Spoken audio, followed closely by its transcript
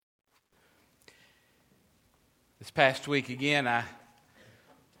This past week again, I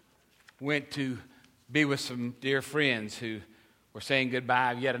went to be with some dear friends who were saying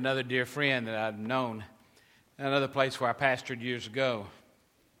goodbye. Yet another dear friend that I'd known, another place where I pastored years ago.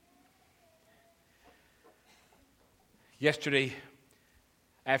 Yesterday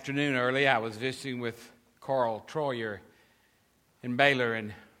afternoon early, I was visiting with Carl Troyer in Baylor,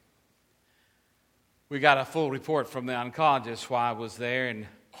 and we got a full report from the oncologist while I was there, and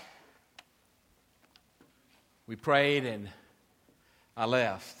we prayed, and I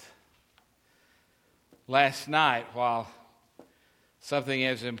left. Last night, while something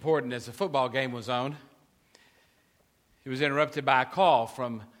as important as a football game was on, it was interrupted by a call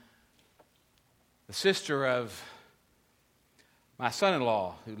from the sister of my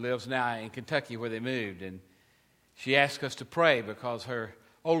son-in-law, who lives now in Kentucky where they moved, and she asked us to pray because her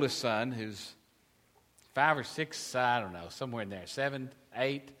oldest son, who's 5 or 6, I don't know, somewhere in there, 7,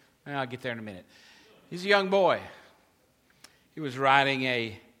 8, I'll get there in a minute. He's a young boy. He was riding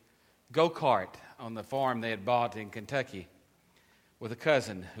a go-kart on the farm they had bought in Kentucky with a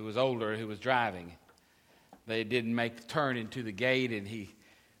cousin who was older who was driving. They didn't make the turn into the gate, and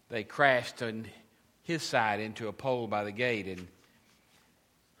they crashed on his side into a pole by the gate, and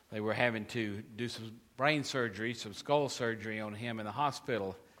they were having to do some brain surgery, some skull surgery on him in the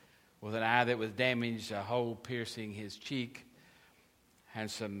hospital with an eye that was damaged, a hole piercing his cheek, and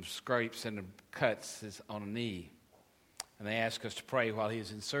some scrapes and cuts on a knee. And they asked us to pray while he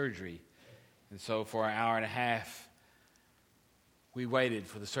was in surgery. And so for an hour and a half, we waited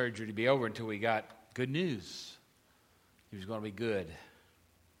for the surgery to be over until we got good news. He was going to be good.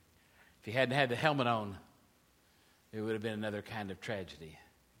 If he hadn't had the helmet on, it would have been another kind of tragedy.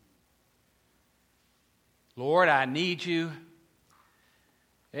 Lord, I need you.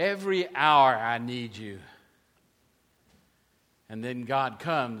 Every hour I need you. And then God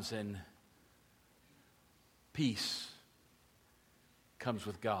comes, and peace comes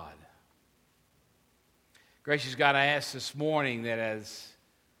with God. Gracious God, I ask this morning that as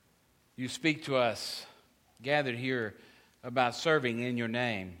you speak to us, gathered here about serving in your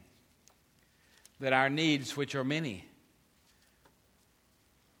name, that our needs, which are many,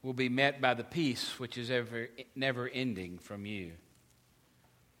 will be met by the peace which is never ending from you.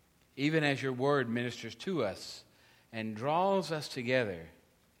 Even as your word ministers to us and draws us together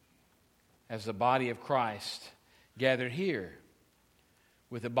as the body of Christ gathered here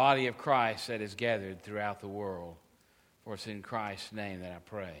with the body of Christ that is gathered throughout the world. For it's in Christ's name that I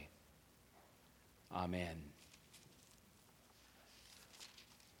pray. Amen.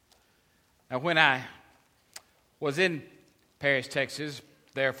 Now, when I was in Paris, Texas,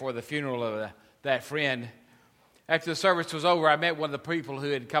 there for the funeral of that friend, after the service was over, I met one of the people who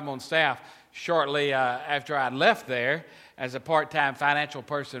had come on staff shortly after I left there as a part-time financial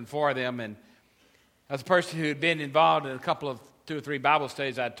person for them, and as a person who had been involved in a couple of 2 or 3 Bible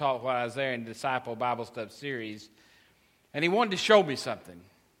studies I taught while I was there in the Disciple Bible Study series, and he wanted to show me something.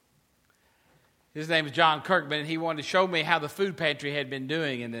 His name is John Kirkman, and he wanted to show me how the food pantry had been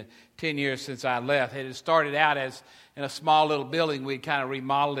doing in the 10 years since I left. It had started out as in a small little building we'd kind of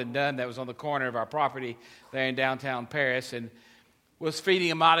remodeled and done that was on the corner of our property there in downtown Paris, and was feeding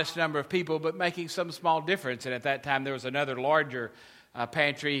a modest number of people but making some small difference. And at that time there was another larger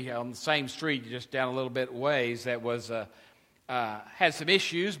pantry on the same street just down a little bit ways that was had some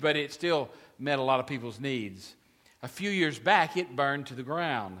issues, but it still met a lot of people's needs. A few years back it burned to the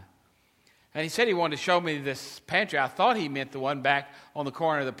ground. And he said he wanted to show me this pantry. I thought he meant the one back on the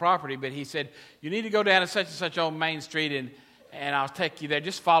corner of the property, but he said, you need to go down to such and such on Main Street, and I'll take you there.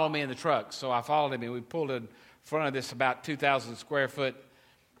 Just follow me in the truck. So I followed him, and we pulled in front of this about 2,000 square foot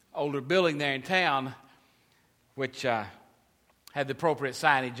older building there in town, which had the appropriate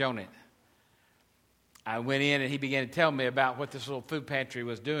signage on it. I went in, and he began to tell me about what this little food pantry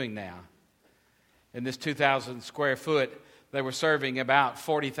was doing now. In this 2,000 square foot, they were serving about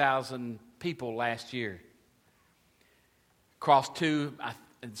 40,000 people last year across 2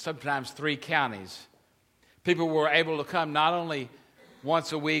 and sometimes 3 counties. People were able to come not only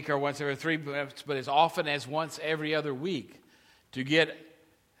once a week or once every 3 months, but as often as once every other week to get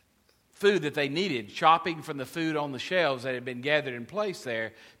food that they needed, shopping from the food on the shelves that had been gathered in place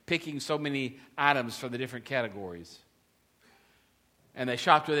there, picking so many items from the different categories. And they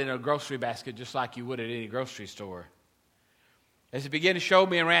shopped within a grocery basket just like you would at any grocery store. As he began to show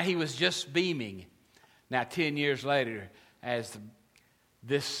me around, he was just beaming. Now, 10 years later, as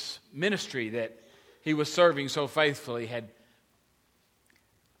this ministry that he was serving so faithfully had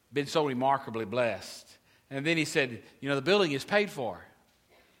been so remarkably blessed. And then he said, the building is paid for.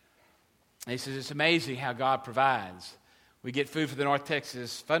 And he says, it's amazing how God provides. We get food for the North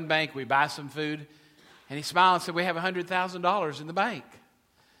Texas Fund Bank. We buy some food. And he smiled and said, we have $100,000 in the bank.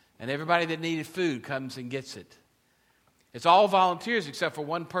 And everybody that needed food comes and gets it. It's all volunteers except for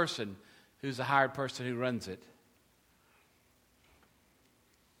one person who's the hired person who runs it.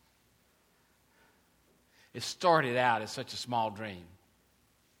 It started out as such a small dream.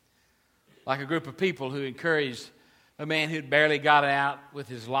 Like a group of people who encouraged a man who'd barely got out with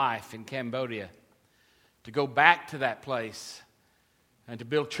his life in Cambodia to go back to that place and to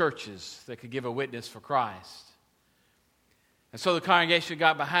build churches that could give a witness for Christ. And so the congregation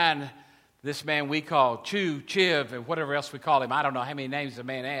got behind this man we call Chu, Chiv, and whatever else we call him. I don't know how many names the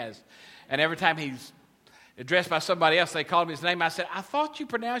man has. And every time he's addressed by somebody else, they called him his name. I said, I thought you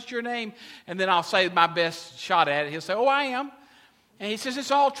pronounced your name. And then I'll say my best shot at it. He'll say, oh, I am. And he says,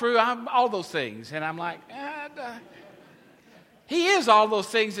 it's all true. I'm all those things. And I'm like, he is all those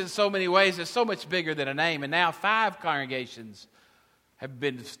things in so many ways. It's so much bigger than a name. And now 5 congregations have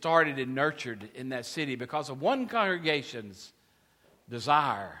been started and nurtured in that city because of one congregation's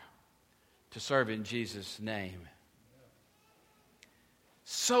desire to serve in Jesus' name.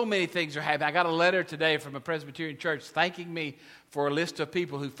 So many things are happening. I got a letter today from a Presbyterian church thanking me for a list of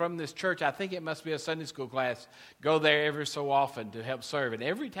people who from this church, I think it must be a Sunday school class, go there every so often to help serve. And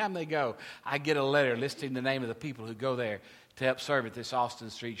every time they go, I get a letter listing the name of the people who go there to help serve at this Austin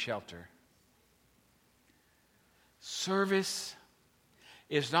Street shelter. Service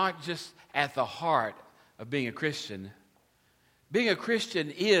is not just at the heart of being a Christian. Being a Christian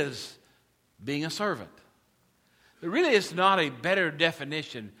is being a servant. There really is not a better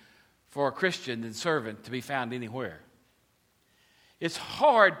definition for a Christian than servant to be found anywhere. It's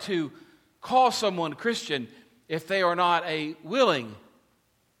hard to call someone Christian if they are not a willing,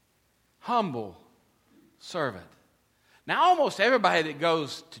 humble servant. Now, almost everybody that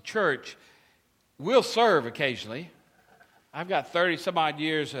goes to church will serve occasionally. I've got 30-some-odd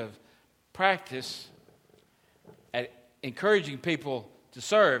years of practice at encouraging people to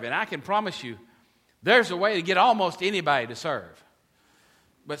serve, and I can promise you there's a way to get almost anybody to serve.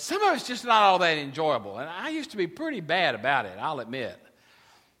 But some of it's just not all that enjoyable. And I used to be pretty bad about it, I'll admit.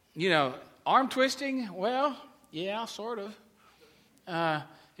 You know, arm twisting, well, yeah, sort of.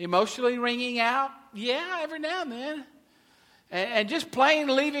 Emotionally wringing out, yeah, every now and then. And just plain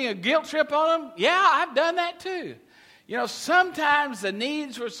leaving a guilt trip on them, yeah, I've done that too. You know, sometimes the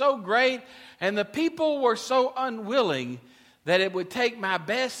needs were so great and the people were so unwilling that it would take my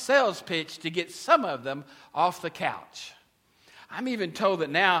best sales pitch to get some of them off the couch. I'm even told that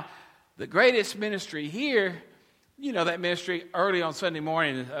now the greatest ministry here, you know, that ministry early on Sunday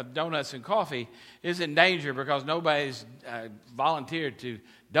morning of donuts and coffee, is in danger because nobody's volunteered to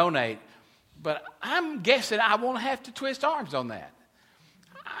donate. But I'm guessing I won't have to twist arms on that.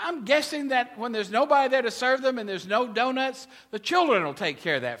 I'm guessing that when there's nobody there to serve them and there's no donuts, the children will take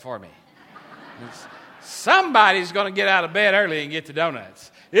care of that for me. Somebody's going to get out of bed early and get the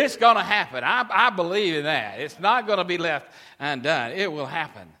donuts. It's going to happen. I believe in that. It's not going to be left undone. It will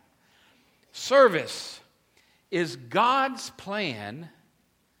happen. Service is God's plan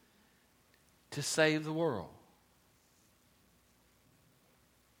to save the world.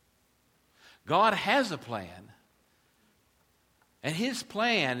 God has a plan, and His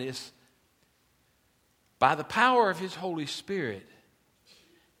plan is by the power of His Holy Spirit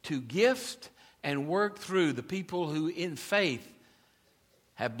to gift and work through the people who in faith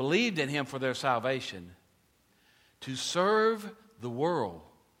have believed in Him for their salvation to serve the world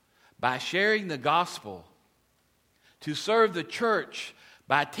by sharing the gospel, to serve the church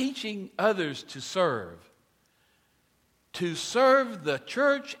by teaching others to serve. To serve the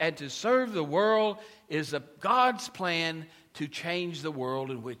church and to serve the world is God's plan to change the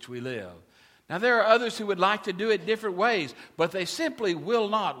world in which we live. Now, there are others who would like to do it different ways, but they simply will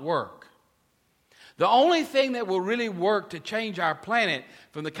not work. The only thing that will really work to change our planet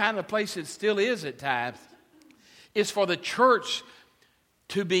from the kind of place it still is at times is for the church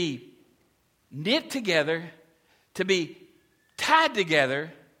to be knit together, to be tied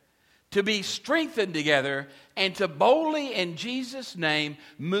together, to be strengthened together, and to boldly in Jesus' name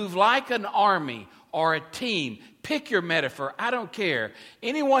move like an army or a team. Pick your metaphor, I don't care.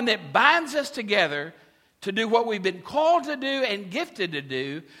 Anyone that binds us together to do what we've been called to do and gifted to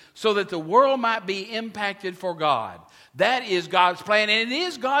do so that the world might be impacted for God. That is God's plan, and it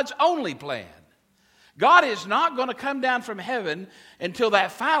is God's only plan. God is not going to come down from heaven until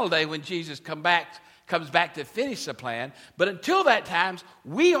that final day when Jesus comes back to finish the plan. But until that time,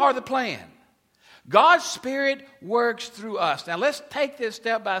 we are the plan. God's Spirit works through us. Now let's take this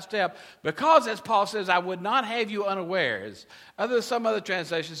step by step, because as Paul says, I would not have you unawares. Some other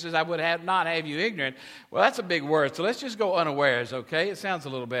translation says, I would not have you ignorant. Well, that's a big word, so let's just go unawares, okay? It sounds a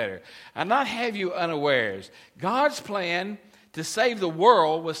little better. I not have you unawares. God's plan to save the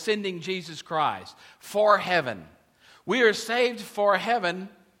world was sending Jesus Christ for heaven. We are saved for heaven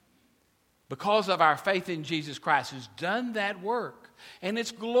because of our faith in Jesus Christ, who's done that work. And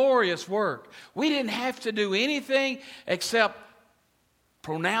it's glorious work. We didn't have to do anything except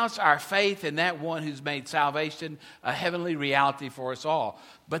pronounce our faith in that one who's made salvation a heavenly reality for us all.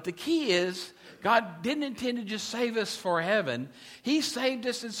 But the key is, God didn't intend to just save us for heaven. He saved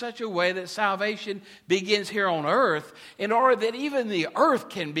us in such a way that salvation begins here on earth in order that even the earth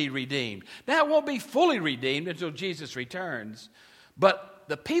can be redeemed. Now, it won't be fully redeemed until Jesus returns. But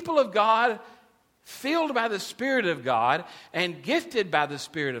the people of God, filled by the Spirit of God and gifted by the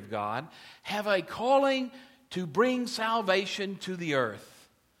Spirit of God, have a calling to bring salvation to the earth.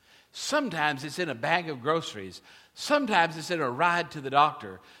 Sometimes it's in a bag of groceries. Sometimes it's in a ride to the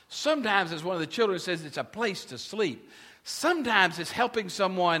doctor. Sometimes, as one of the children says, it's a place to sleep. Sometimes it's helping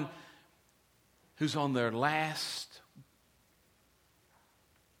someone who's on their last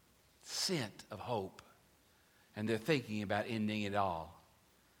scent of hope, and they're thinking about ending it all.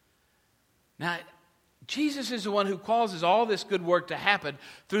 Now, Jesus is the one who causes all this good work to happen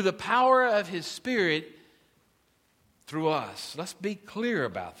through the power of His Spirit through us. Let's be clear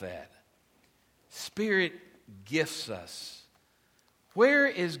about that. Spirit gifts us. Where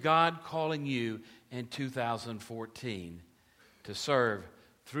is God calling you in 2014 to serve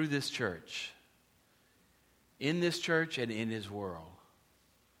through this church? In this church and in His world?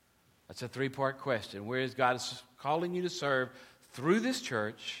 That's a three-part question. Where is God calling you to serve through this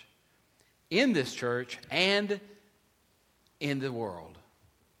church, in this church, and in the world?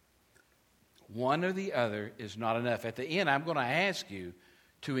 One or the other is not enough. At the end, I'm going to ask you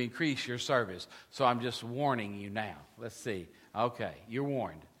to increase your service. So I'm just warning you now. Let's see. Okay, you're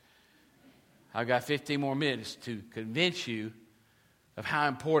warned. I've got 15 more minutes to convince you of how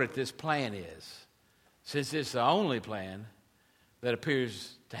important this plan is, since it's the only plan that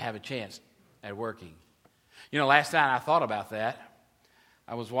appears to have a chance at working. You know, last night I thought about that.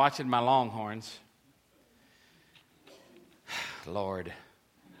 I was watching my Longhorns. Lord.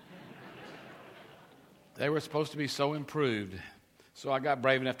 They were supposed to be so improved, so I got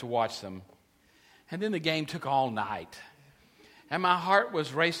brave enough to watch them. And then the game took all night. And my heart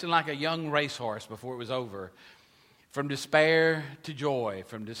was racing like a young racehorse before it was over. From despair to joy,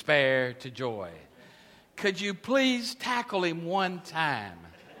 from despair to joy. Could you please tackle him one time?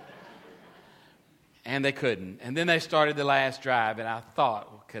 And they couldn't. And then they started the last drive, and I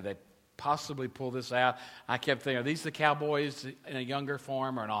thought, well, could they possibly pull this out? I kept thinking, are these the Cowboys in a younger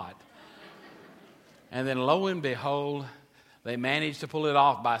form or not? And then lo and behold, they managed to pull it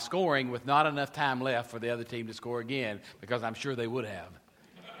off by scoring with not enough time left for the other team to score again, because I'm sure they would have.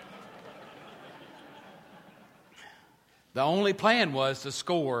 The only plan was to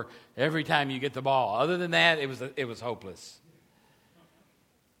score every time you get the ball. Other than that, it was hopeless.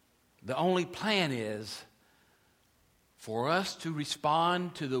 The only plan is for us to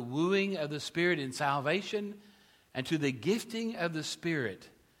respond to the wooing of the Spirit in salvation and to the gifting of the Spirit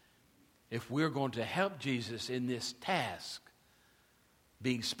if we're going to help Jesus in this task,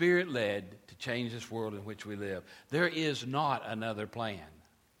 being Spirit-led to change this world in which we live. There is not another plan.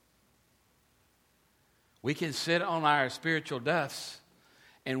 We can sit on our spiritual duffs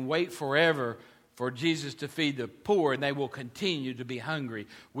and wait forever for Jesus to feed the poor, and they will continue to be hungry.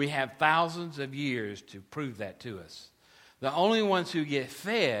 We have thousands of years to prove that to us. The only ones who get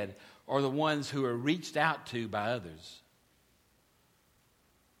fed are the ones who are reached out to by others.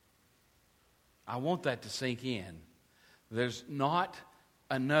 I want that to sink in. There's not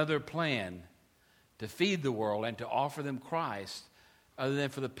another plan to feed the world and to offer them Christ other than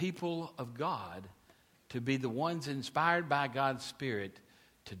for the people of God to be the ones inspired by God's Spirit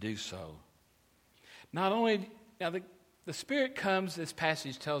to do so. Not only, now the Spirit comes, this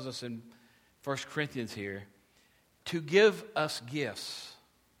passage tells us in 1 Corinthians here, to give us gifts.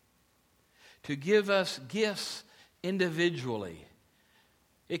 To give us gifts individually.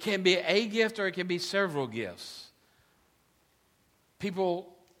 It can be a gift or it can be several gifts.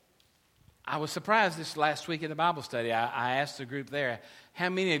 I was surprised this last week in the Bible study. I asked the group there, how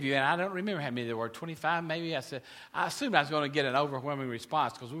many of you, and I don't remember how many there were, 25 maybe? I assumed I was going to get an overwhelming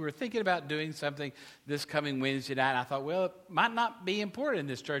response because we were thinking about doing something this coming Wednesday night. And I thought, well, it might not be important in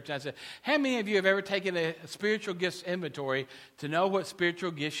this church. And I said, how many of you have ever taken a spiritual gifts inventory to know what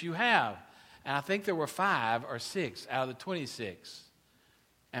spiritual gifts you have? And I think there were 5 or 6 out of the 26.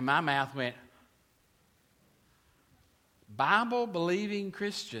 And my mouth went, Bible-believing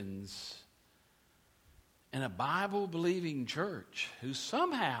Christians in a Bible-believing church who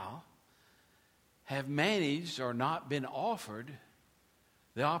somehow have managed or not been offered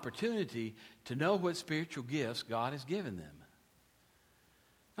the opportunity to know what spiritual gifts God has given them.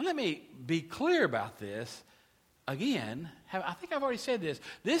 Now let me be clear about this. Again, I think I've already said this.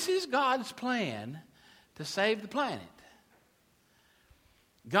 This is God's plan to save the planet.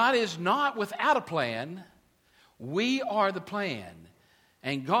 God is not without a plan. We are the plan.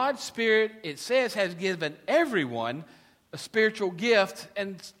 And God's Spirit, it says, has given everyone a spiritual gift,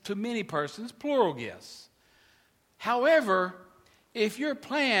 and to many persons, plural gifts. However, if your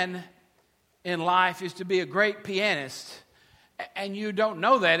plan in life is to be a great pianist, and you don't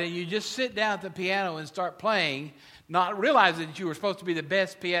know that, and you just sit down at the piano and start playing, not realizing that you were supposed to be the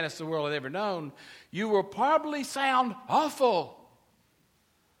best pianist the world had ever known, you will probably sound awful.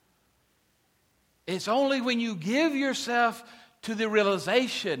 It's only when you give yourself to the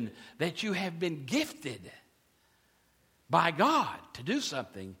realization that you have been gifted by God to do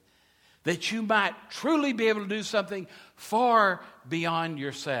something that you might truly be able to do something far beyond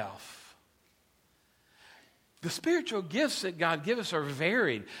yourself. The spiritual gifts that God gives us are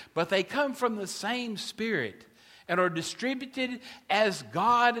varied, but they come from the same Spirit and are distributed as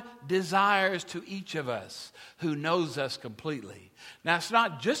God desires to each of us who knows us completely. Now, it's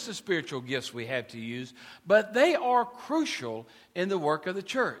not just the spiritual gifts we have to use, but they are crucial in the work of the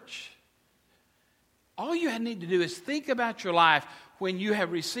church. All you need to do is think about your life when you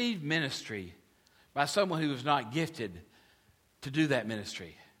have received ministry by someone who is not gifted to do that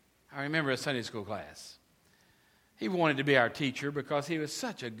ministry. I remember a Sunday school class. He wanted to be our teacher because he was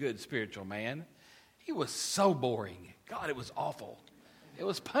such a good spiritual man. He was so boring. God, it was awful. It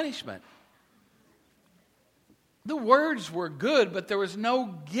was punishment. The words were good, but there was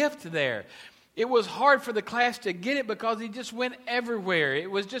no gift there. It was hard for the class to get it because he just went everywhere.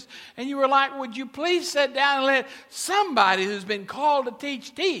 It was just, and you were like, would you please sit down and let somebody who's been called to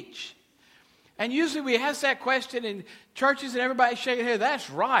teach? And usually we ask that question in churches and everybody's shaking their head,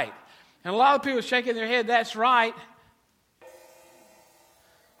 that's right. And a lot of people shaking their head, that's right.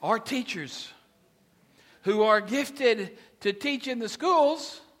 Our teachers who are gifted to teach in the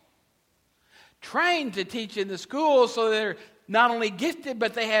schools, trained to teach in the schools, so they're not only gifted,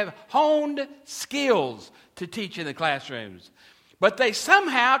 but they have honed skills to teach in the classrooms. But they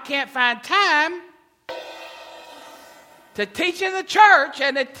somehow can't find time to teach in the church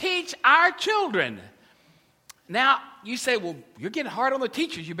and to teach our children. Now, you say, well, you're getting hard on the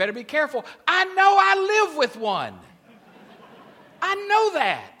teachers. You better be careful. I know I live with one. I know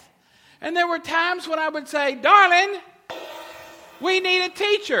that. And there were times when I would say, darling, we need a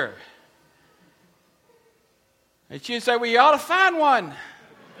teacher. And she'd say, well, you ought to find one.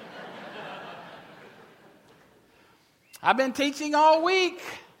 I've been teaching all week,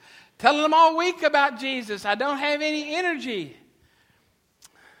 telling them all week about Jesus. I don't have any energy.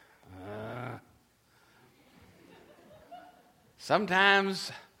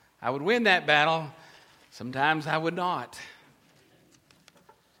 Sometimes I would win that battle. Sometimes I would not.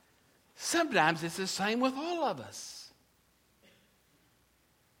 Sometimes it's the same with all of us.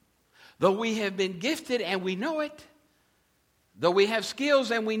 Though we have been gifted and we know it, though we have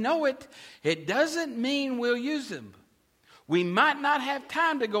skills and we know it, it doesn't mean we'll use them. We might not have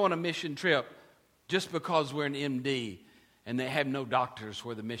time to go on a mission trip just because we're an MD and they have no doctors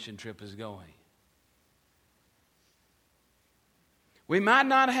where the mission trip is going. We might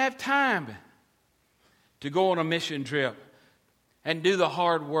not have time to go on a mission trip and do the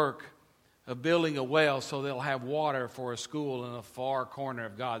hard work of building a well so they'll have water for a school in a far corner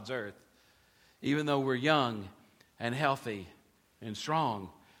of God's earth. Even though we're young and healthy and strong,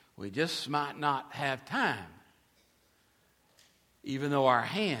 we just might not have time. Even though our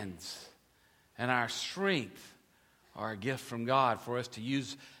hands and our strength are a gift from God for us to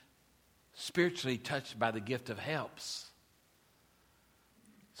use, spiritually touched by the gift of helps.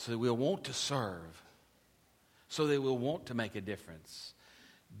 So that we'll want to serve. So that we'll want to make a difference.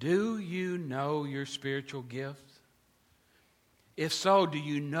 Do you know your spiritual gift? If so, do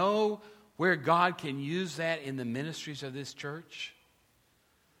you know where God can use that in the ministries of this church?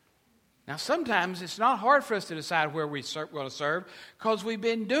 Now, sometimes it's not hard for us to decide where we want to serve because we've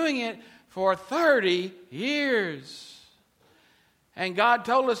been doing it for 30 years. And God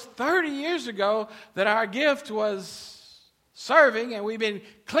told us 30 years ago that our gift was serving, and we've been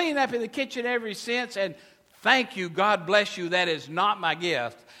cleaning up in the kitchen ever since. And thank you, God bless you, that is not my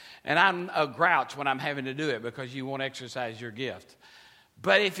gift. And I'm a grouch when I'm having to do it because you won't exercise your gift.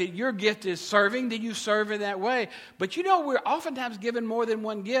 But if your gift is serving, then you serve in that way. But we're oftentimes given more than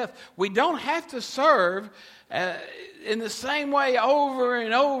one gift. We don't have to serve in the same way over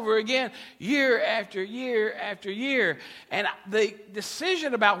and over again, year after year after year. And the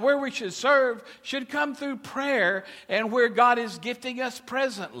decision about where we should serve should come through prayer and where God is gifting us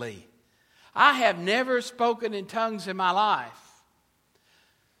presently. I have never spoken in tongues in my life.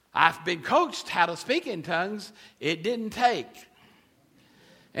 I've been coached how to speak in tongues. It didn't take.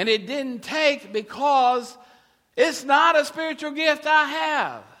 And it didn't take because it's not a spiritual gift I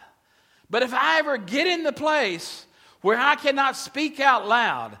have. But if I ever get in the place where I cannot speak out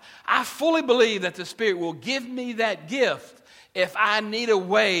loud, I fully believe that the Spirit will give me that gift if I need a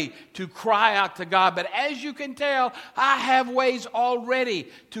way to cry out to God. But as you can tell, I have ways already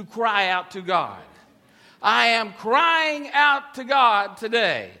to cry out to God. I am crying out to God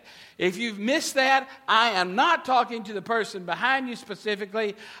today. If you've missed that, I am not talking to the person behind you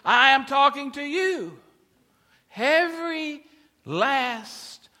specifically. I am talking to you. Every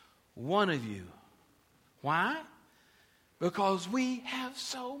last one of you. Why? Because we have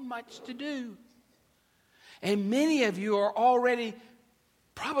so much to do. And many of you are already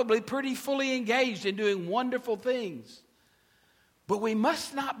probably pretty fully engaged in doing wonderful things. But we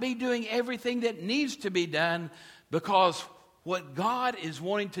must not be doing everything that needs to be done, because what God is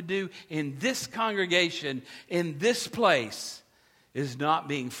wanting to do in this congregation, in this place, is not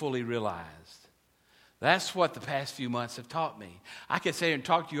being fully realized. That's what the past few months have taught me. I could sit here and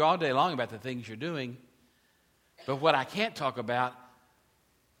talk to you all day long about the things you're doing, but what I can't talk about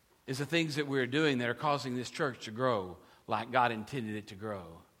is the things that we're doing that are causing this church to grow like God intended it to grow.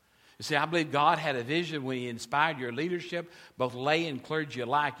 You see, I believe God had a vision when He inspired your leadership, both lay and clergy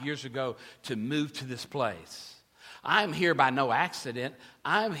alike, years ago, to move to this place. I'm here by no accident.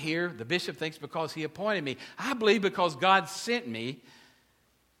 I'm here, the bishop thinks, because he appointed me. I believe because God sent me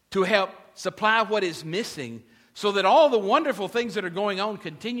to help supply what is missing so that all the wonderful things that are going on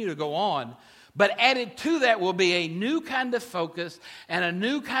continue to go on. But added to that will be a new kind of focus and a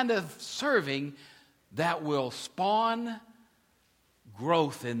new kind of serving that will spawn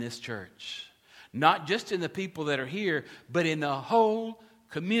growth in this church. Not just in the people that are here, but in the whole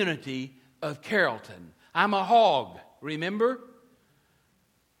community of Carrollton. I'm a hog, remember?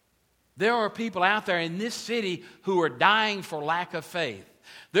 There are people out there in this city who are dying for lack of faith.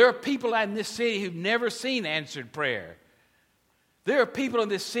 There are people in this city who've never seen answered prayer. There are people in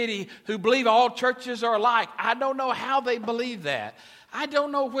this city who believe all churches are alike. I don't know how they believe that. I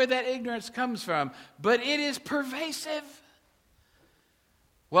don't know where that ignorance comes from, but it is pervasive.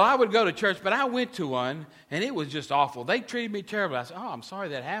 Well, I would go to church, but I went to one, and it was just awful. They treated me terribly. I said, I'm sorry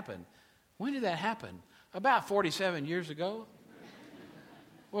that happened. When did that happen? About 47 years ago.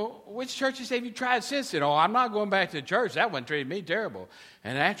 Well, which churches have you tried since then? I'm not going back to the church. That one treated me terrible.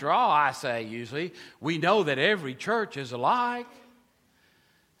 And after all, I say usually, we know that every church is alike.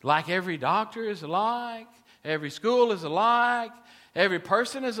 Like every doctor is alike. Every school is alike. Every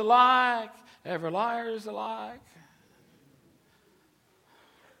person is alike. Every liar is alike.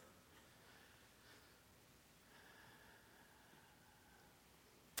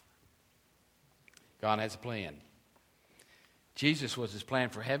 God has a plan. Jesus was His plan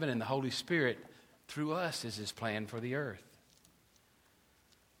for heaven, and the Holy Spirit through us is His plan for the earth.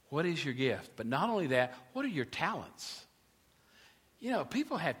 What is your gift? But not only that, what are your talents?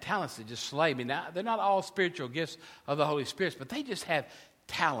 People have talents that just slay me. Now, they're not all spiritual gifts of the Holy Spirit, but they just have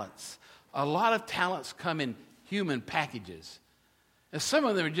talents. A lot of talents come in human packages. And some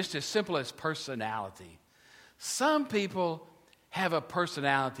of them are just as simple as personality. Some people have a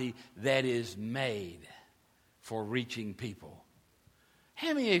personality that is made for reaching people.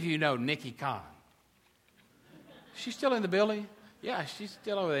 How many of you know Nikki Khan? She's still in the building? Yeah, she's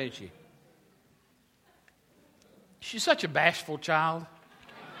still over there, isn't she? She's such a bashful child.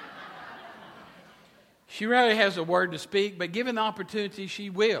 She rarely has a word to speak, but given the opportunity, she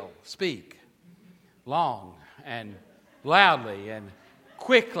will speak long and loudly and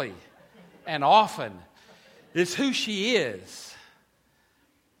quickly and often. It's who she is.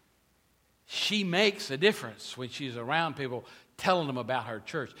 She makes a difference when she's around people, telling them about her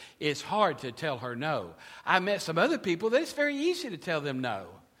church. It's hard to tell her no. I met some other people that it's very easy to tell them no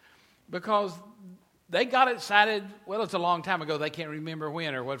because they got excited. Well, it's a long time ago. They can't remember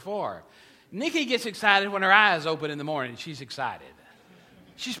when or what for. Nikki gets excited when her eyes open in the morning. She's excited.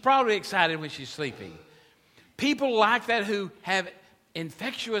 She's probably excited when she's sleeping. People like that who have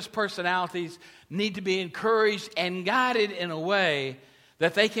infectious personalities need to be encouraged and guided in a way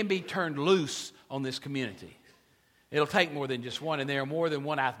that they can be turned loose on this community. It'll take more than just one, and there are more than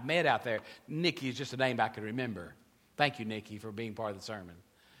one I've met out there. Nikki is just a name I can remember. Thank you, Nikki, for being part of the sermon.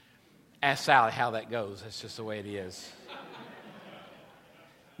 Ask Sally how that goes. That's just the way it is.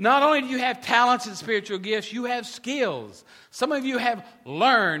 Not only do you have talents and spiritual gifts, you have skills. Some of you have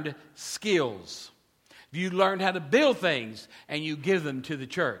learned skills. You learned how to build things, and you give them to the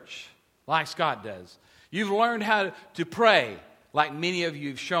church, like Scott does. You've learned how to pray, like many of you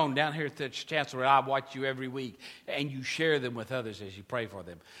have shown down here at the Chancellor. I watch you every week, and you share them with others as you pray for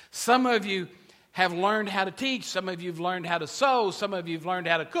them. Some of you have learned how to teach. Some of you have learned how to sew. Some of you have learned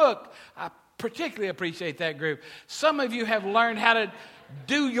how to cook. I particularly appreciate that group. Some of you have learned how to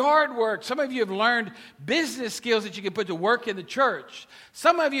do yard work. Some of you have learned business skills that you can put to work in the church.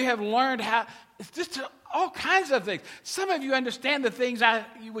 Some of you have learned how, it's just all kinds of things. Some of you understand the things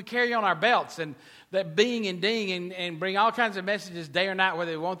we carry on our belts, and that bing and ding and bring all kinds of messages day or night,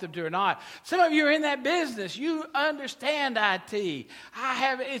 whether they want them to or not. Some of you are in that business. You understand IT.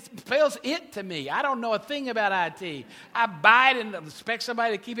 It spells it to me. I don't know a thing about IT. I buy it and expect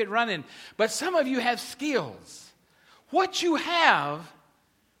somebody to keep it running. But some of you have skills. What you have,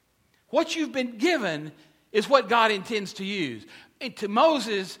 what you've been given, is what God intends to use. And to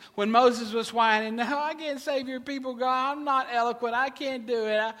Moses, when Moses was whining, no, I can't save your people, God. I'm not eloquent. I can't do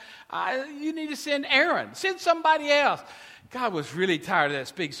it. You need to send Aaron. Send somebody else. God was really tired of that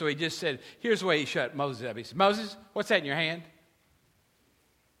speak, so he just said, here's the way he shut Moses up. He said, Moses, what's that in your hand?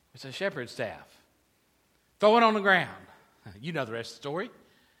 It's a shepherd's staff. Throw it on the ground. You know the rest of the story.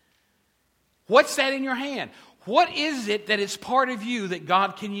 What's that in your hand? What is it that is part of you that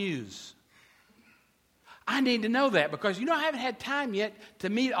God can use? I need to know that because, I haven't had time yet to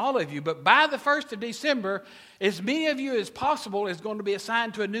meet all of you. But by the 1st of December, as many of you as possible is going to be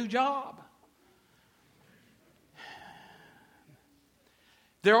assigned to a new job.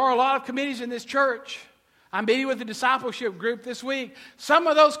 There are a lot of committees in this church. I'm meeting with the discipleship group this week. Some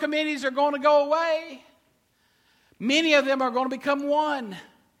of those committees are going to go away. Many of them are going to become one.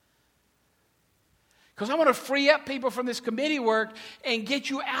 Because I want to free up people from this committee work and get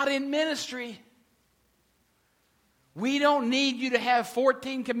you out in ministry. We don't need you to have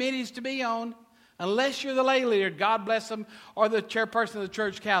 14 committees to be on unless you're the lay leader, God bless them, or the chairperson of the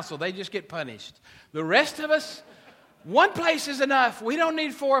church council. They just get punished. The rest of us, one place is enough. We don't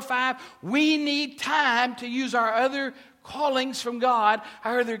need 4 or 5. We need time to use our other callings from God,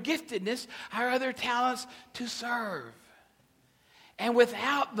 our other giftedness, our other talents to serve. And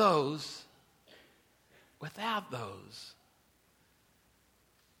without those,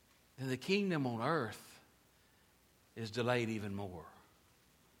 then the kingdom on earth is delayed even more.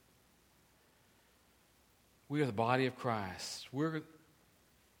 We are the body of Christ. We're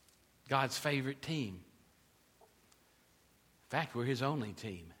God's favorite team. In fact, we're His only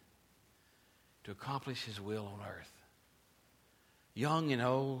team to accomplish His will on earth. Young and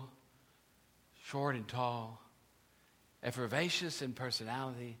old, short and tall, effervescent in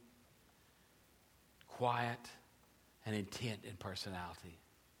personality, quiet and intent in personality.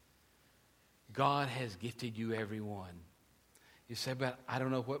 God has gifted you, everyone. You say, but I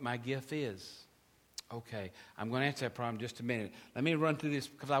don't know what my gift is. Okay, I'm going to answer that problem in just a minute. Let me run through this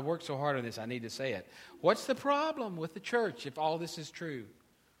because I worked so hard on this, I need to say it. What's the problem with the church if all this is true?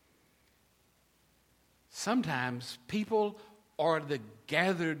 Sometimes people or the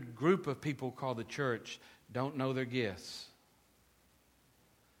gathered group of people called the church don't know their gifts.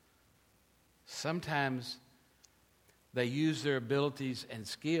 Sometimes they use their abilities and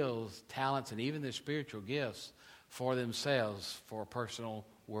skills, talents, and even their spiritual gifts for themselves, for personal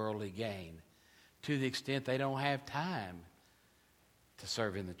worldly gain, to the extent they don't have time to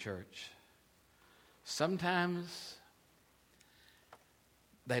serve in the church. Sometimes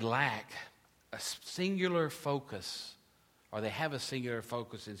they lack a singular focus, or they have a singular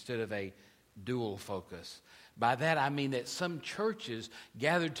focus instead of a dual focus. By that I mean that some churches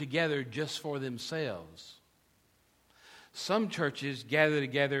gather together just for themselves. Some churches gather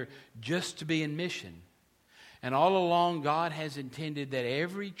together just to be in mission. And all along, God has intended that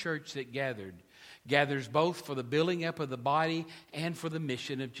every church that gathers both for the building up of the body and for the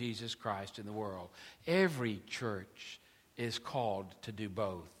mission of Jesus Christ in the world. Every church is called to do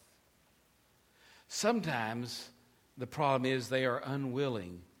both. Sometimes the problem is they are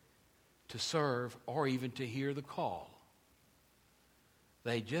unwilling to serve or even to hear the call.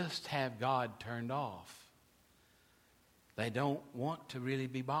 They just have God turned off. They don't want to really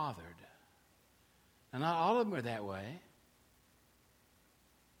be bothered. And not all of them are that way.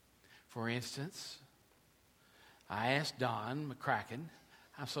 For instance, I asked Don McCracken.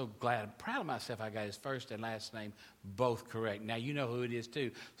 I'm so glad, I'm proud of myself I got his first and last name both correct. Now you know who it is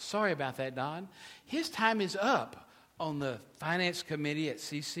too. Sorry about that, Don. His time is up on the finance committee at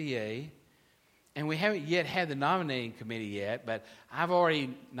CCA. And we haven't yet had the nominating committee yet, but I've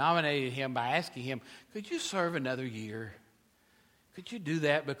already nominated him by asking him, could you serve another year? Could you do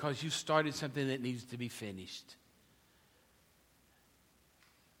that because you started something that needs to be finished?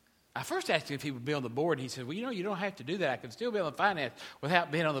 I first asked him if he would be on the board, and he said, well, you don't have to do that. I can still be on the finance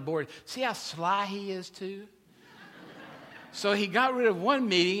without being on the board. See how sly he is, too? So he got rid of one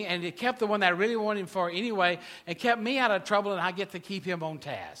meeting, and he kept the one that I really wanted him for anyway, and kept me out of trouble, and I get to keep him on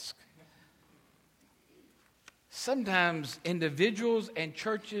task. Sometimes individuals and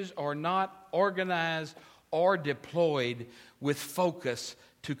churches are not organized or deployed with focus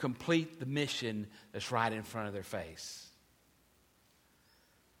to complete the mission that's right in front of their face.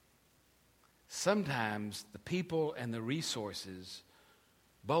 Sometimes the people and the resources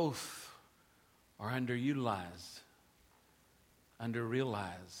both are underutilized,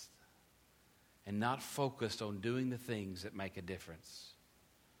 underrealized, and not focused on doing the things that make a difference.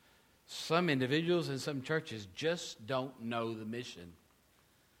 Some individuals and some churches just don't know the mission.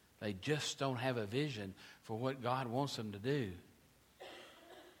 They just don't have a vision for what God wants them to do.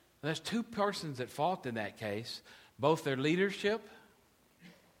 There's two persons at fault in that case, both their leadership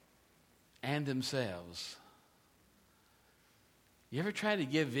and themselves. You ever tried to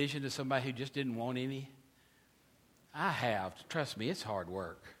give vision to somebody who just didn't want any? I have. Trust me, it's hard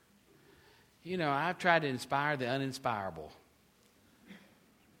work. I've tried to inspire the uninspirable.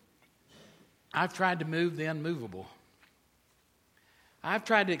 I've tried to move the unmovable. I've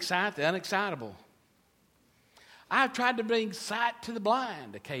tried to excite the unexcitable. I've tried to bring sight to the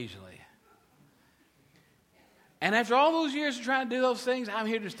blind occasionally. And after all those years of trying to do those things, I'm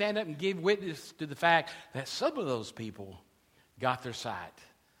here to stand up and give witness to the fact that some of those people got their sight.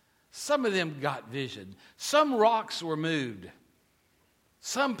 Some of them got vision. Some rocks were moved.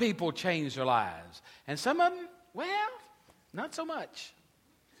 Some people changed their lives. And some of them, well, not so much.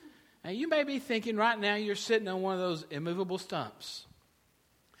 Now, you may be thinking right now you're sitting on one of those immovable stumps.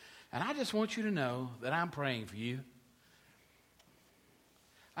 And I just want you to know that I'm praying for you.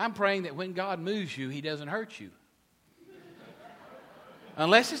 I'm praying that when God moves you, He doesn't hurt you.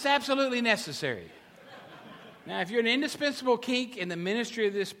 Unless it's absolutely necessary. Now, if you're an indispensable kink in the ministry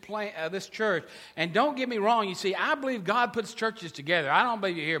of this church, and don't get me wrong, you see, I believe God puts churches together. I don't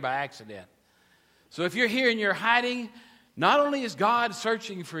believe you're here by accident. So if you're here and you're hiding, not only is God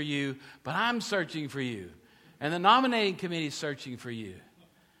searching for you, but I'm searching for you. And the nominating committee is searching for you.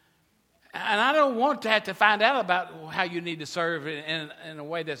 And I don't want to have to find out about how you need to serve in a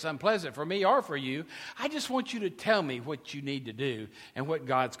way that's unpleasant for me or for you. I just want you to tell me what you need to do and what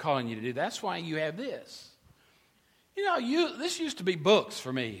God's calling you to do. That's why you have this. This used to be books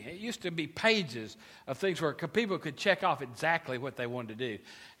for me. It used to be pages of things where people could check off exactly what they wanted to do.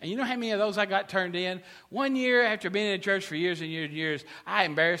 And you know how many of those I got turned in? One year, after being in the church for years and years and years, I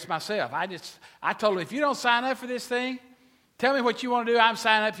embarrassed myself. I told them, if you don't sign up for this thing, tell me what you want to do. I'm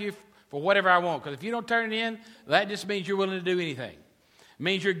signing up for you for whatever I want. Because if you don't turn it in, that just means you're willing to do anything. It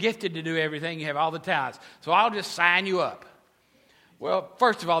means you're gifted to do everything. You have all the talents. So I'll just sign you up. Well,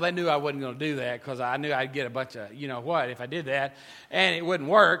 first of all, they knew I wasn't going to do that because I knew I'd get a bunch of, if I did that. And it wouldn't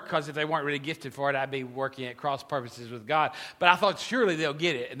work because if they weren't really gifted for it, I'd be working at cross purposes with God. But I thought surely they'll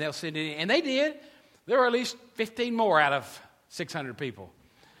get it and they'll send it in. And they did. There were at least 15 more out of 600 people.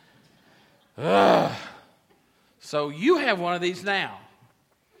 So you have one of these now.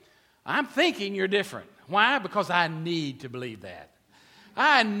 I'm thinking you're different. Why? Because I need to believe that.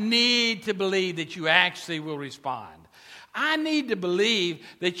 I need to believe that you actually will respond. I need to believe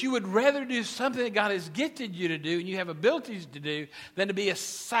that you would rather do something that God has gifted you to do and you have abilities to do than to be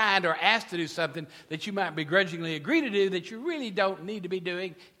assigned or asked to do something that you might begrudgingly agree to do that you really don't need to be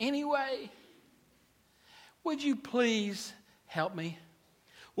doing anyway. Would you please help me?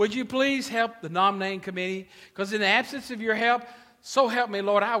 Would you please help the nominating committee? Because in the absence of your help, so help me,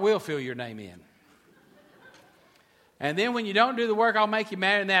 Lord, I will fill your name in. And then when you don't do the work, I'll make you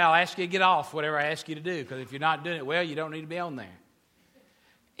mad, and then I'll ask you to get off whatever I ask you to do. Because if you're not doing it well, you don't need to be on there.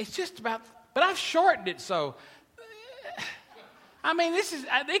 It's just about, but I've shortened it so. I mean,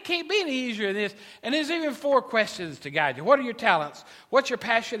 it can't be any easier than this. And there's even 4 questions to guide you. What are your talents? What's your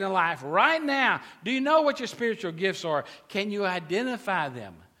passion in life? Right now, do you know what your spiritual gifts are? Can you identify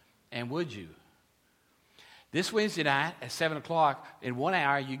them? And would you? This Wednesday night at 7 o'clock, in 1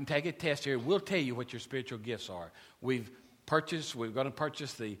 hour, you can take a test here. We'll tell you what your spiritual gifts are. We're going to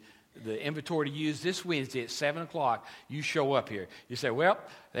purchase the inventory to use this Wednesday at 7 o'clock. You show up here. You say, well,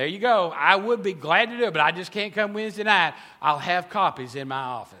 there you go. I would be glad to do it, but I just can't come Wednesday night. I'll have copies in my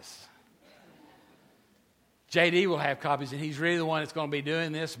office. JD will have copies, and he's really the one that's going to be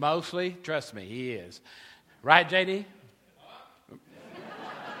doing this mostly. Trust me, he is. Right, JD?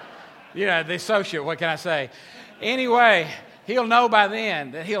 You know, the associate, what can I say? Anyway, he'll know by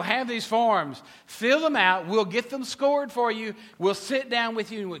then that he'll have these forms. Fill them out. We'll get them scored for you. We'll sit down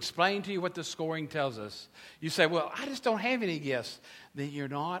with you and we'll explain to you what the scoring tells us. You say, well, I just don't have any gifts. Then you're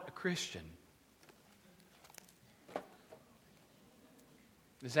not a Christian.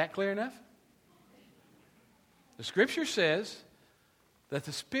 Is that clear enough? The Scripture says that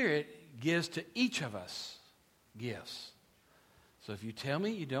the Spirit gives to each of us gifts. So if you tell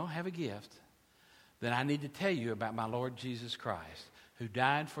me you don't have a gift, then I need to tell you about my Lord Jesus Christ, who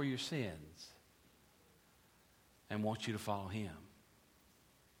died for your sins and wants you to follow Him.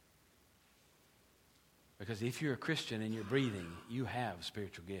 Because if you're a Christian and you're breathing, you have a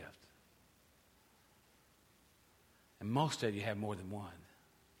spiritual gift. And most of you have more than one.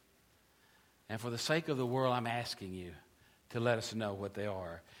 And for the sake of the world, I'm asking you to let us know what they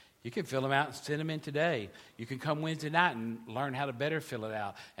are. You can fill them out and send them in today. You can come Wednesday night and learn how to better fill it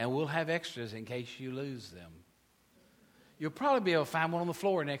out. And we'll have extras in case you lose them. You'll probably be able to find one on the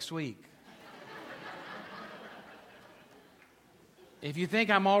floor next week. If you think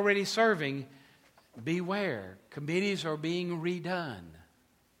I'm already serving, beware. Committees are being redone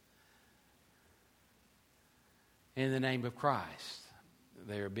in the name of Christ.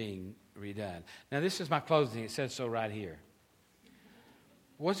 They are being redone. Now, this is my closing. It says so right here.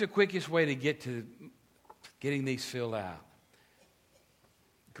 What's the quickest way to get to getting these filled out?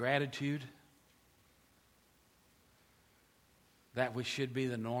 Gratitude. That which should be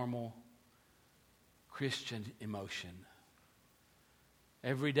the normal Christian emotion.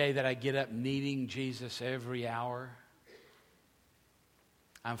 Every day that I get up needing Jesus every hour,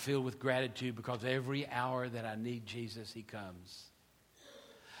 I'm filled with gratitude because every hour that I need Jesus, He comes.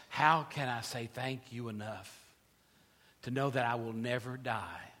 How can I say thank you enough to know that I will never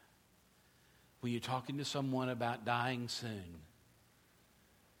die? When you're talking to someone about dying soon,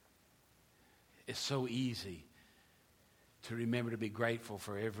 it's so easy to remember to be grateful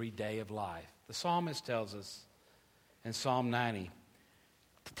for every day of life. The psalmist tells us in Psalm 90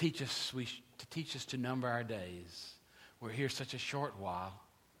 to teach us to number our days. We're here such a short while.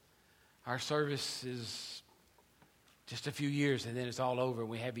 Our service is just a few years and then it's all over.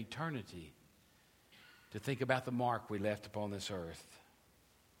 We have eternity to think about the mark we left upon this earth.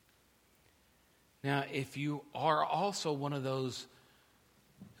 Now, if you are also one of those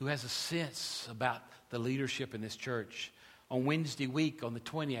who has a sense about the leadership in this church, on Wednesday week, on the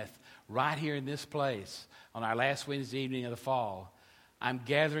 20th, right here in this place, on our last Wednesday evening of the fall, I'm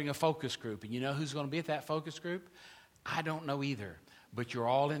gathering a focus group. And you know who's going to be at that focus group? I don't know either, but you're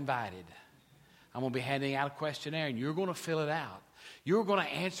all invited. I'm going to be handing out a questionnaire, and you're going to fill it out. You're going to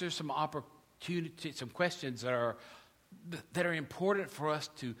answer some questions that are important for us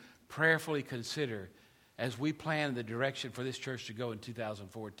to prayerfully consider as we plan the direction for this church to go in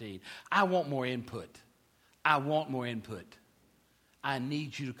 2014. I want more input. I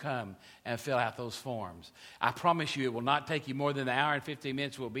need you to come and fill out those forms. I promise you it will not take you more than an hour and 15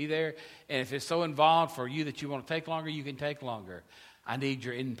 minutes. We'll be there. And if it's so involved for you that you want to take longer, you can take longer. I need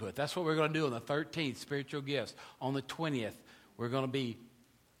your input. That's what we're going to do on the 13th, spiritual gifts. On the 20th, we're going to be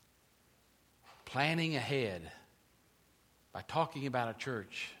planning ahead by talking about a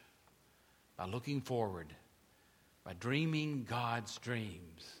church, by looking forward, by dreaming God's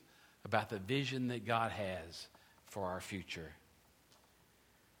dreams about the vision that God has for our future.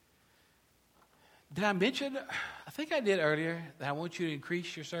 Did I mention, I think I did earlier, that I want you to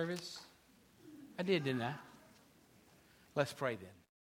increase your service? I did, didn't I? Let's pray then.